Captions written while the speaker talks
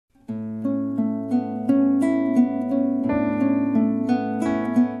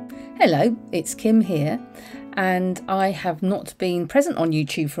Hello, it's Kim here, and I have not been present on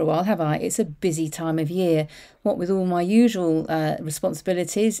YouTube for a while, have I? It's a busy time of year. What with all my usual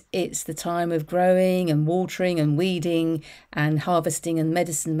responsibilities, it's the time of growing and watering and weeding and harvesting and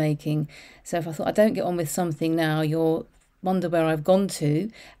medicine making. So if I thought I don't get on with something now, you'll wonder where I've gone to,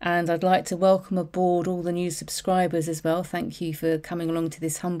 and I'd like to welcome aboard all the new subscribers as well. Thank you for coming along to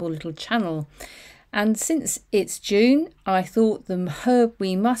this humble little channel. And since it's June, I thought the herb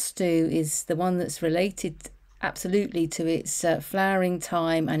we must do is the one that's related absolutely to its flowering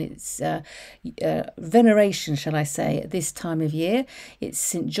time and its veneration, shall I say, at this time of year. It's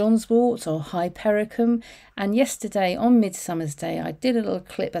St. John's wort, or Hypericum. And yesterday on Midsummer's Day, I did a little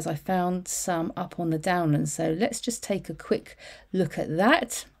clip as I found some up on the downlands. So let's just take a quick look at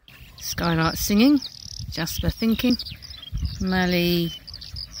that. Skylark singing, Jasper thinking, Mally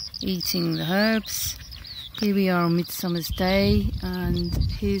eating the herbs. Here we are on Midsummer's Day, and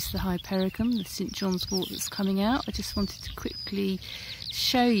here's the Hypericum, the St. John's wort that's coming out. I just wanted to quickly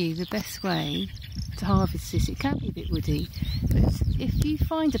show you the best way to harvest this. It can be a bit woody, but if you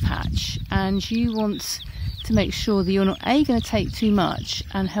find a patch and you want to make sure that you're not going to take too much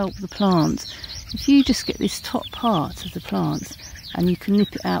and help the plant, if you just get this top part of the plant and you can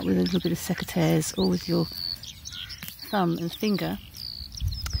nip it out with a little bit of secateurs or with your thumb and finger,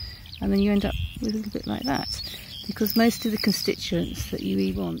 and then you end up with a little bit like that, because most of the constituents that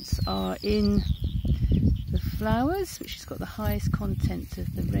you want are in the flowers, which has got the highest content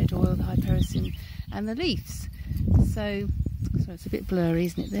of the red oil, the hypericum, and the leaves. So it's a bit blurry,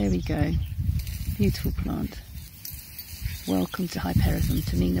 isn't it? There we go. Beautiful plant. Welcome to Hypericum,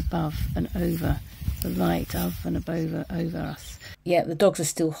 to mean above and over, the light of and above over us. Yeah, the dogs are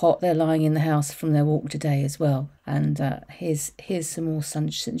still hot. They're lying in the house from their walk today as well. And here's some more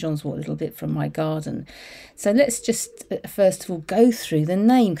St. John's wort, a little bit from my garden. So let's just first of all go through the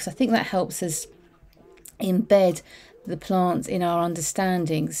name, because I think that helps us embed the plant in our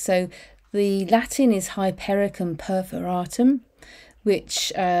understanding. So the Latin is Hypericum perforatum,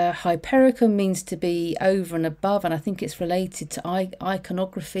 which Hypericum means to be over and above, and I think it's related to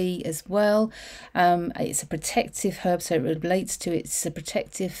iconography as well. It's a protective herb, so it relates to its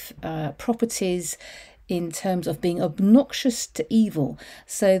protective properties in terms of being obnoxious to evil.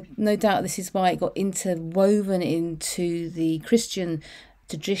 So no doubt this is why it got interwoven into the Christian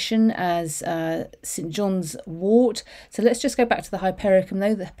tradition as St. John's wort. So let's just go back to the Hypericum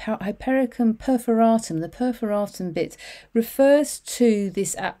though. The Hypericum perforatum, the perforatum bit, refers to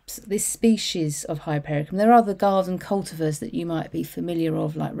this species of Hypericum. There are other garden cultivars that you might be familiar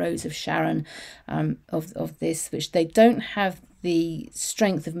of, like Rose of Sharon, of this, which they don't have the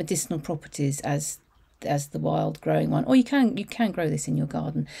strength of medicinal properties as the wild growing one, or you can grow this in your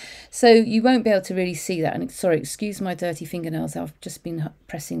garden, so you won't be able to really see that. And sorry, excuse my dirty fingernails, I've just been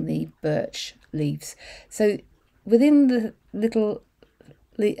pressing the birch leaves. So within the little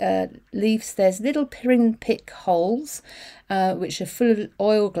leaves there's little pinprick holes which are full of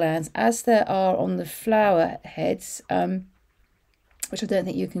oil glands, as there are on the flower heads, which I don't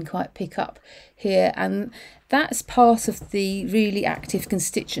think you can quite pick up here, and that's part of the really active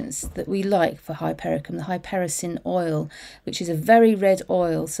constituents that we like for Hypericum, the hypericin oil, which is a very red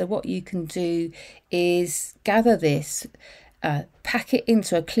oil. So what you can do is gather this, pack it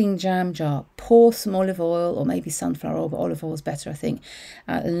into a clean jam jar, pour some olive oil, or maybe sunflower oil, but olive oil is better, I think,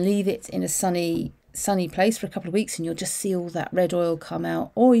 and leave it in a sunny place for a couple of weeks, and you'll just see all that red oil come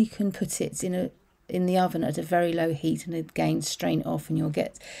out. Or you can put it in the oven at a very low heat, and again strain it off, and you'll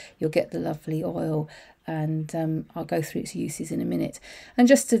get the lovely oil. And I'll go through its uses in a minute. And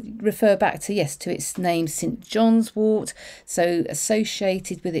just to refer back to its name, St. John's wort, so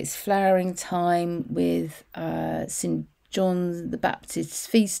associated with its flowering time with St. John the Baptist's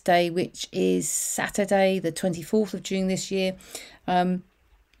feast day, which is Saturday the 24th of June this year.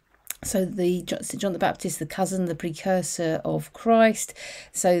 So the St. John the Baptist, the cousin, the precursor of Christ.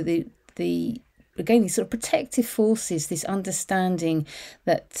 So again, these sort of protective forces, this understanding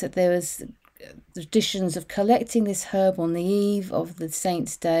that there was traditions of collecting this herb on the eve of the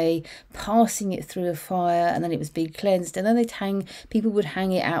saint's day, passing it through a fire, and then it was being cleansed, and then people would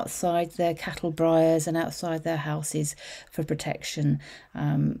hang it outside their cattle briars and outside their houses for protection.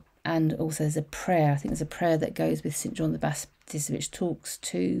 And also there's a prayer, I think there's a prayer that goes with St. John the Baptist, which talks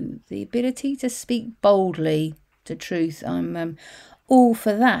to the ability to speak boldly to truth. I'm all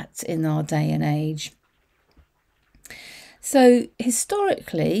for that in our day and age. So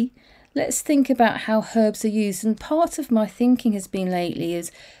historically, let's think about how herbs are used. And part of my thinking has been lately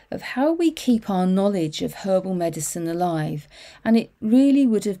is of how we keep our knowledge of herbal medicine alive. And it really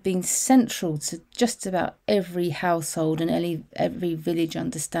would have been central to just about every household and every village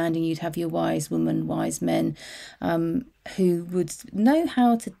understanding. You'd have your wise women, wise men, who would know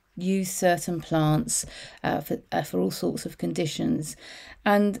how to use certain plants for all sorts of conditions.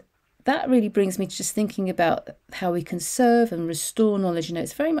 And that really brings me to just thinking about how we conserve and restore knowledge. You know,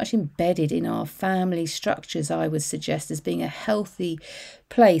 it's very much embedded in our family structures, I would suggest, as being a healthy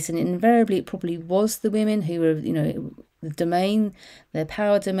place. And invariably, it probably was the women who were, you know, the domain, their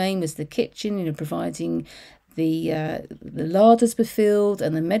power domain was the kitchen, you know, providing the larders were filled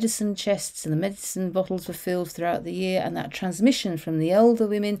and the medicine chests and the medicine bottles were filled throughout the year. And that transmission from the elder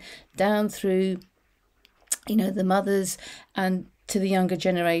women down through, you know, the mothers and to the younger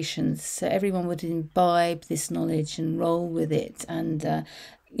generations, so everyone would imbibe this knowledge and roll with it, and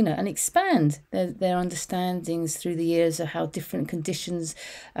you know, and expand their understandings through the years of how different conditions,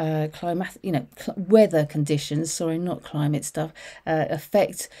 weather conditions, sorry, not climate stuff,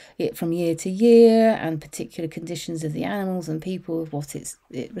 affect it from year to year, and particular conditions of the animals and people, of what it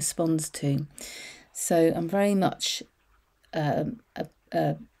responds to. So I'm very much a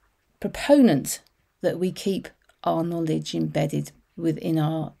proponent that we keep our knowledge embedded within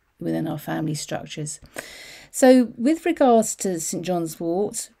our family structures. So with regards to St John's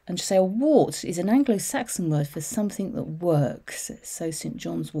wort, and to say a wort is an Anglo-Saxon word for something that works. So St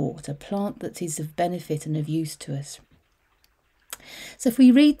John's wort, a plant that is of benefit and of use to us. So if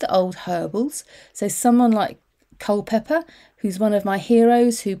we read the old herbals, so someone like Culpeper, who's one of my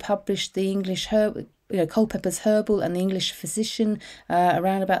heroes, who published the English herb, you know, Culpeper's Herbal and the English Physician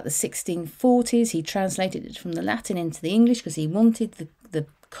around about the 1640s. He translated it from the Latin into the English because he wanted the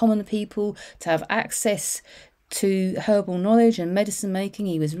common people to have access to herbal knowledge and medicine making.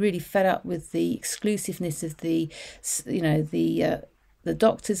 He was really fed up with the exclusiveness of the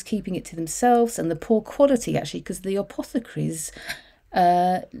doctors keeping it to themselves, and the poor quality, actually, because the apothecaries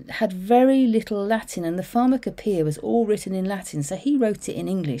had very little Latin, and the pharmacopoeia was all written in Latin. So he wrote it in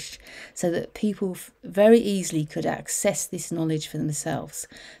English so that people very easily could access this knowledge for themselves.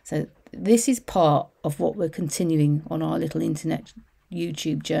 So this is part of what we're continuing on our little internet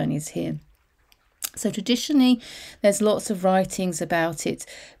YouTube journeys here. So traditionally, there's lots of writings about it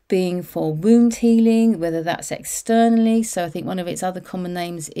being for wound healing, whether that's externally. So I think one of its other common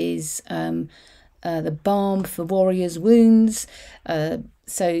names is the balm for warriors' wounds.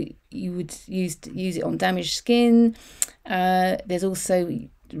 So you would use it on damaged skin. There's also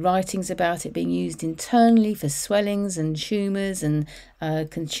writings about it being used internally for swellings and tumours and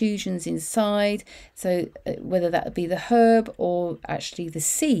contusions inside. So whether that be the herb or actually the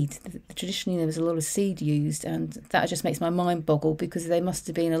seed. Traditionally there was a lot of seed used, and that just makes my mind boggle, because there must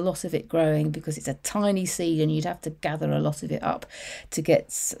have been a lot of it growing, because it's a tiny seed and you'd have to gather a lot of it up to get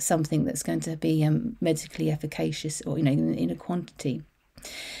something that's going to be medically efficacious, or, you know, in a quantity.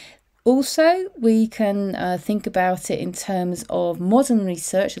 Also, we can think about it in terms of modern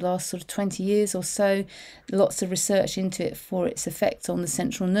research, the last sort of 20 years or so, lots of research into it for its effect on the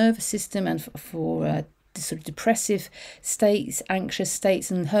central nervous system and for sort of depressive states, anxious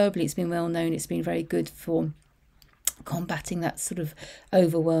states, and herbally it's been well known it's been very good for combating that sort of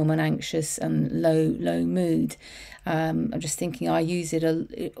overwhelm and anxious and low mood. I'm just thinking I use it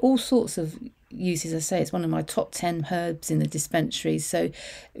all sorts of uses. I say it's one of my top 10 herbs in the dispensary, so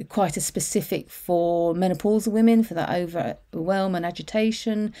quite a specific for menopausal women, for that overwhelm and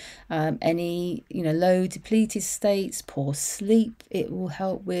agitation, any, you know, low depleted states, poor sleep it will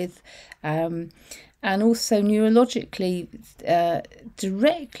help with, and also neurologically,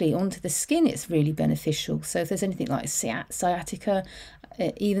 directly onto the skin it's really beneficial. So if there's anything like sciatica,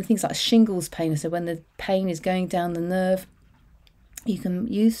 even things like shingles pain, so when the pain is going down the nerve, you can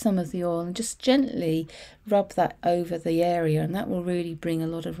use some of the oil and just gently rub that over the area, and that will really bring a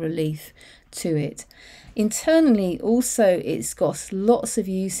lot of relief to it. Internally also, it's got lots of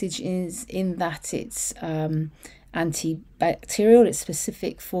usage in that it's antibacterial. It's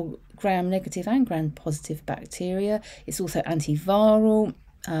specific for gram-negative and gram-positive bacteria. It's also antiviral,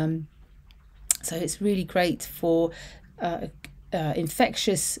 so it's really great for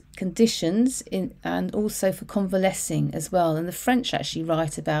infectious conditions and also for convalescing as well. And the French actually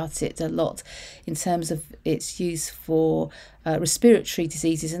write about it a lot in terms of its use for respiratory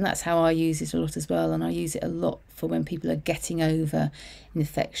diseases, and that's how I use it a lot as well. And I use it a lot for when people are getting over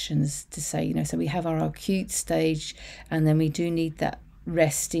infections, to say, you know, so we have our acute stage and then we do need that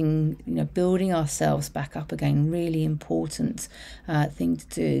resting, you know, building ourselves back up again. Really important thing to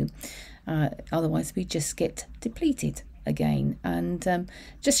do. Otherwise we just get depleted. again. And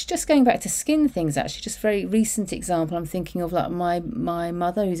just going back to skin things, actually, just very recent example I'm thinking of, like my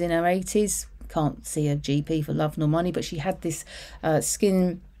mother, who's in her 80s, can't see a GP for love nor money, but she had this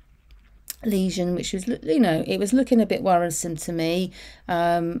skin lesion, which was, it was looking a bit worrisome to me.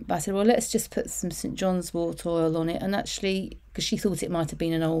 But I said, well, let's just put some St. John's wort oil on it. And actually, because she thought it might have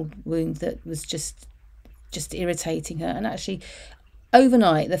been an old wound that was just irritating her, and actually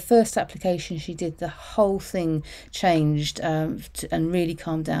overnight, the first application she did, the whole thing changed and really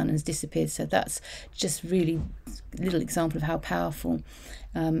calmed down and has disappeared. So that's just really a little example of how powerful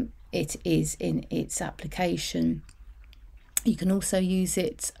it is in its application. You can also use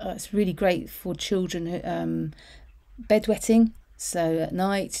it, it's really great for children bedwetting. So at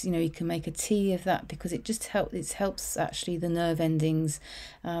night, you can make a tea of that, because it just helps actually the nerve endings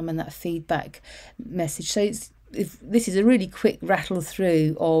and that feedback message. So this is a really quick rattle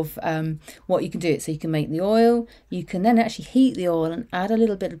through of what you can do. So you can make the oil, you can then actually heat the oil and add a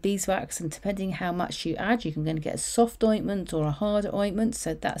little bit of beeswax, and depending how much you add, you can then get a soft ointment or a harder ointment.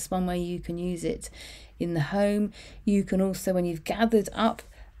 So that's one way you can use it in the home. You can also, when you've gathered up,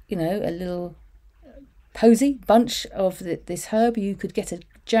 a little posy bunch of this herb, you could get a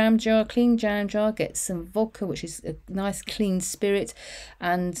clean jam jar, get some vodka, which is a nice clean spirit,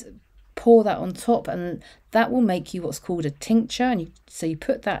 and pour that on top, and that will make you what's called a tincture. And so you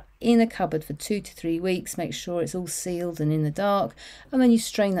put that in a cupboard for 2 to 3 weeks, make sure it's all sealed and in the dark, and then you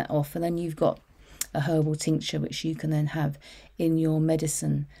strain that off, and then you've got a herbal tincture which you can then have in your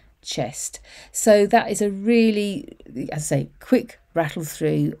medicine chest. So that is a really, as I say, quick rattle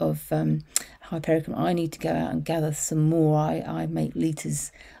through of Hypericum. I need to go out and gather some more. I make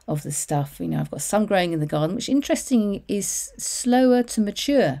litres of the stuff. I've got some growing in the garden, which interesting is slower to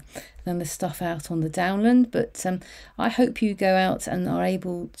mature than the stuff out on the downland. But I hope you go out and are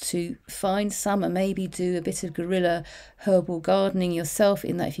able to find some and maybe do a bit of guerrilla herbal gardening yourself,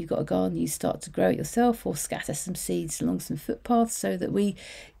 in that if you've got a garden, you start to grow it yourself, or scatter some seeds along some footpaths, so that we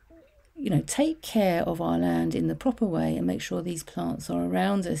take care of our land in the proper way and make sure these plants are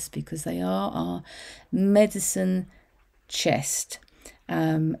around us, because they are our medicine chest.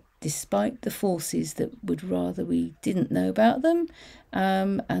 Despite the forces that would rather we didn't know about them,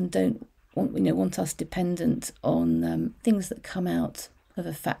 and don't want us dependent on things that come out of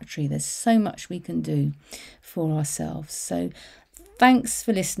a factory. There's so much we can do for ourselves. So thanks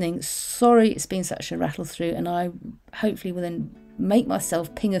for listening. Sorry it's been such a rattle through, and I hopefully will then make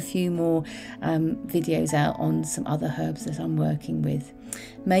myself ping a few more videos out on some other herbs that I'm working with.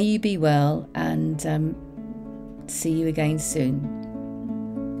 May you be well, and see you again soon.